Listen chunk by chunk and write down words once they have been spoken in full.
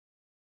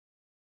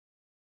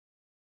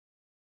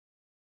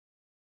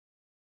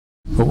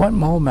But what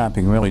mole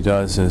mapping really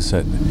does is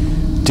it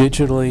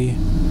digitally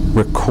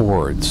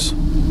records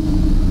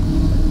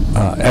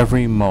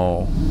every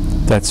mole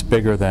that's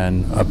bigger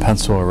than a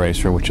pencil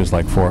eraser, which is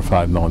like 4 or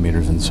 5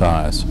 millimeters in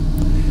size,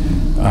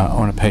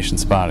 on a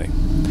patient's body.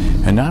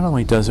 And not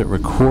only does it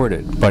record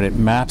it, but it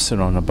maps it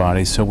on the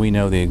body so we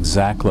know the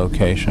exact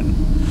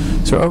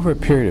location. So over a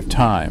period of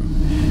time,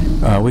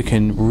 we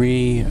can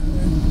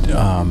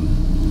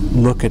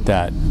look at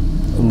that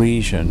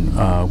lesion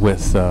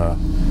with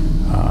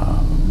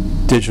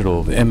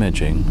digital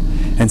imaging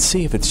and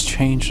see if it's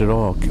changed at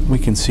all. We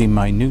can see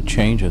minute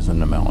changes in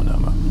the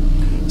melanoma.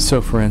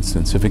 So for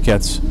instance, if it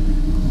gets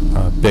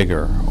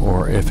bigger,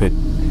 or if it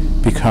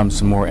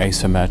becomes more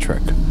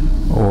asymmetric,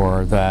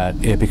 or that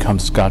it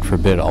becomes, God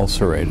forbid,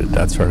 ulcerated,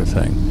 that sort of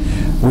thing,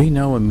 we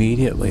know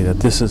immediately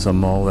that this is a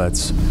mole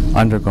that's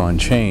undergone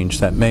change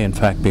that may in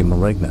fact be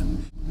malignant.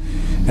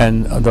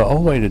 And the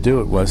old way to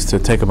do it was to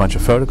take a bunch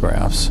of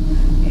photographs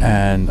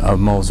and of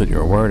moles that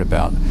you're worried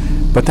about.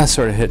 But that's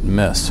sort of hit and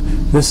miss.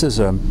 This is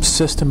a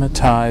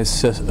systematized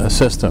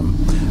system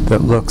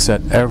that looks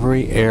at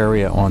every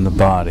area on the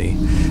body,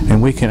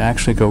 and we can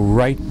actually go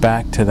right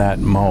back to that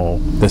mole,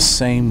 the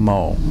same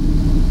mole,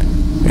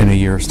 in a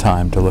year's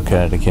time to look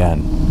at it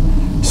again.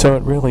 So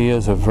it really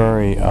is a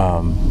very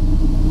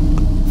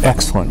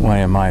excellent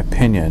way, in my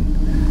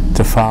opinion,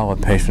 to follow a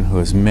patient who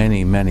has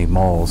many, many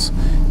moles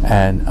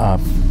and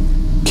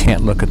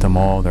can't look at them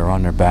all. They're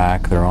on their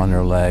back, they're on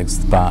their legs,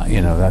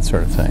 you know, that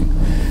sort of thing.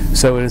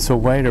 So it's a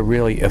way to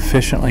really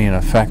efficiently and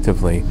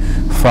effectively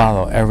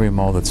follow every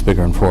mole that's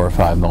bigger than 4 or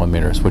 5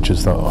 millimeters, which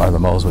is are the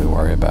moles we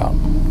worry about.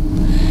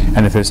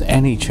 And if there's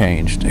any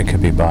change, it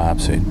could be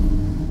biopsied.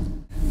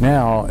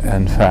 Now,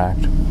 in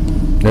fact,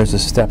 there's a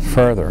step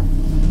further.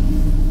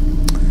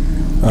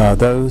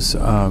 Those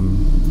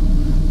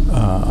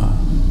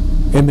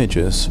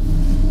images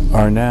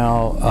are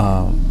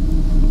now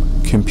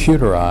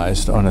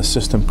computerized on a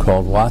system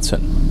called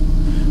Watson,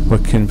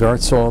 which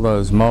converts all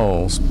those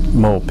mole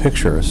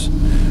pictures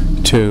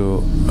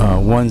to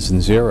ones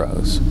and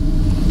zeros,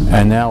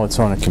 and now it's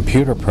on a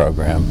computer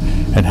program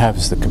and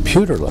has the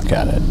computer look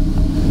at it,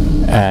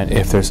 and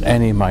if there's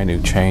any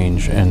minute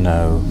change in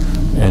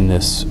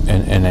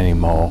any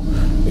mole,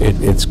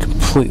 it's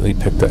completely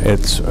picked up.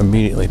 It's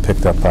immediately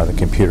picked up by the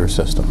computer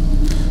system.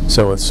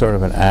 So it's sort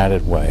of an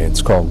added way.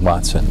 It's called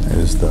Watson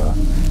is the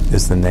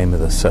name of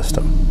the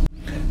system.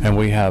 And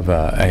we have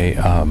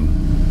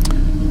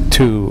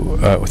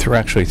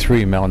actually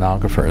three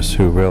melanographers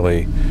who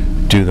really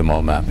do the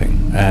mole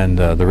mapping, and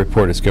the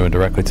report is given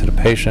directly to the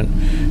patient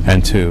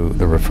and to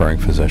the referring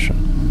physician.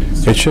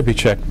 It should be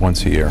checked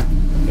once a year.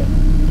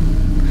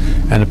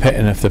 And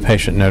if the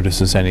patient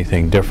notices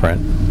anything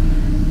different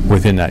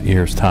within that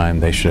year's time,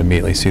 they should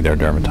immediately see their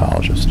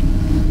dermatologist.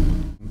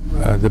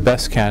 The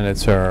best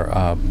candidates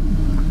are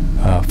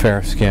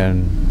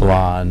fair-skinned,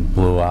 blonde,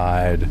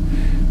 blue-eyed,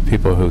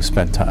 people who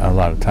spent a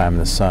lot of time in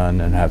the sun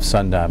and have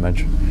sun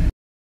damage,